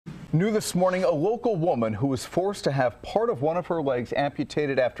New this morning, a local woman who was forced to have part of one of her legs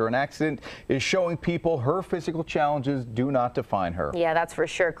amputated after an accident is showing people her physical challenges do not define her. Yeah, that's for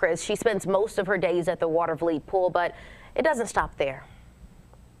sure, Chris. She spends most of her days at the Watervliet pool, but it doesn't stop there.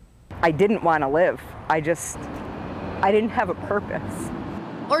 I didn't want to live. I didn't have a purpose.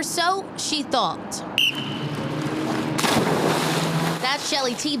 Or so she thought. That's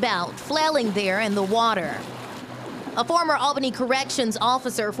Chele Teabout flailing there in the water. A former Albany Corrections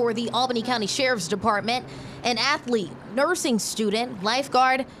officer for the Albany County Sheriff's Department, an athlete, nursing student,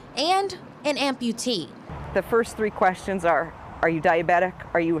 lifeguard, and an amputee. The first three questions are you diabetic?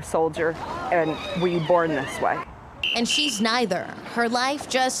 Are you a soldier? And were you born this way? And she's neither. Her life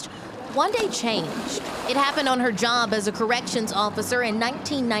just one day changed. It happened on her job as a corrections officer in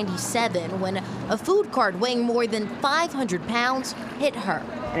 1997 when a food cart weighing more than 500 pounds hit her.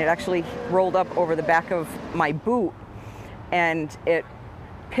 And it actually rolled up over the back of my boot, and it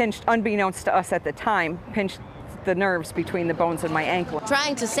pinched, unbeknownst to us at the time, pinched the nerves between the bones in my ankle.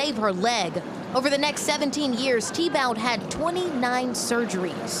 Trying to save her leg. Over the next 17 years, Teabout had 29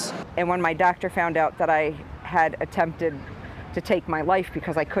 surgeries. And when my doctor found out that I had attempted to take my life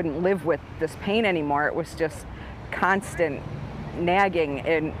because I couldn't live with this pain anymore, it was just constant nagging,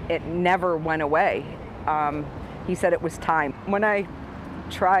 and it never went away. He said it was time. When I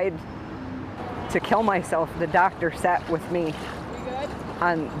tried to kill myself, the doctor sat with me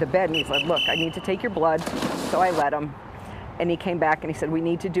on the bed and he said, look, I need to take your blood. So I let him, and he came back and he said, we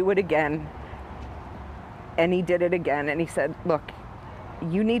need to do it again. And he did it again, and he said, look,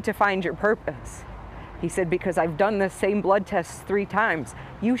 you need to find your purpose. He said, because I've done the same blood tests 3 times.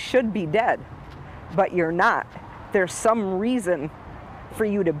 You should be dead, but you're not. There's some reason for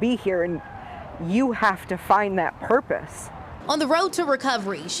you to be here, and you have to find that purpose. On the road to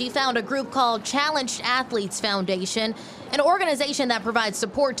recovery, she found a group called Challenged Athletes Foundation, an organization that provides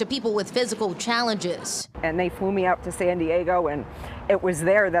support to people with physical challenges. And they flew me out to San Diego, and it was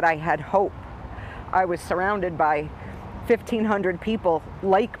there that I had hope. I was surrounded by 1,500 people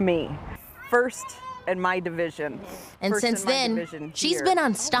like me. First in my division. And since then, she's been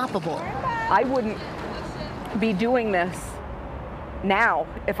unstoppable. I wouldn't be doing this now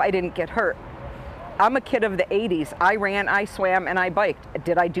if I didn't get hurt. I'm a kid of the 80s. I ran, I swam, and I biked.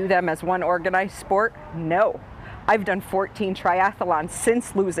 Did I do them as one organized sport? No. I've done 14 triathlons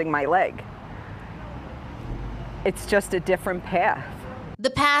since losing my leg. It's just a different path.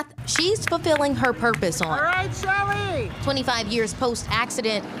 The path she's fulfilling her purpose on. All right, Chele! 25 years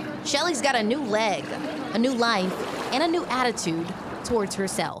post-accident, Chele's got a new leg, a new life, and a new attitude towards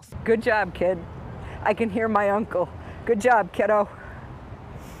herself. Good job, kid. I can hear my uncle. Good job, kiddo.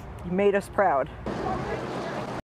 You made us proud.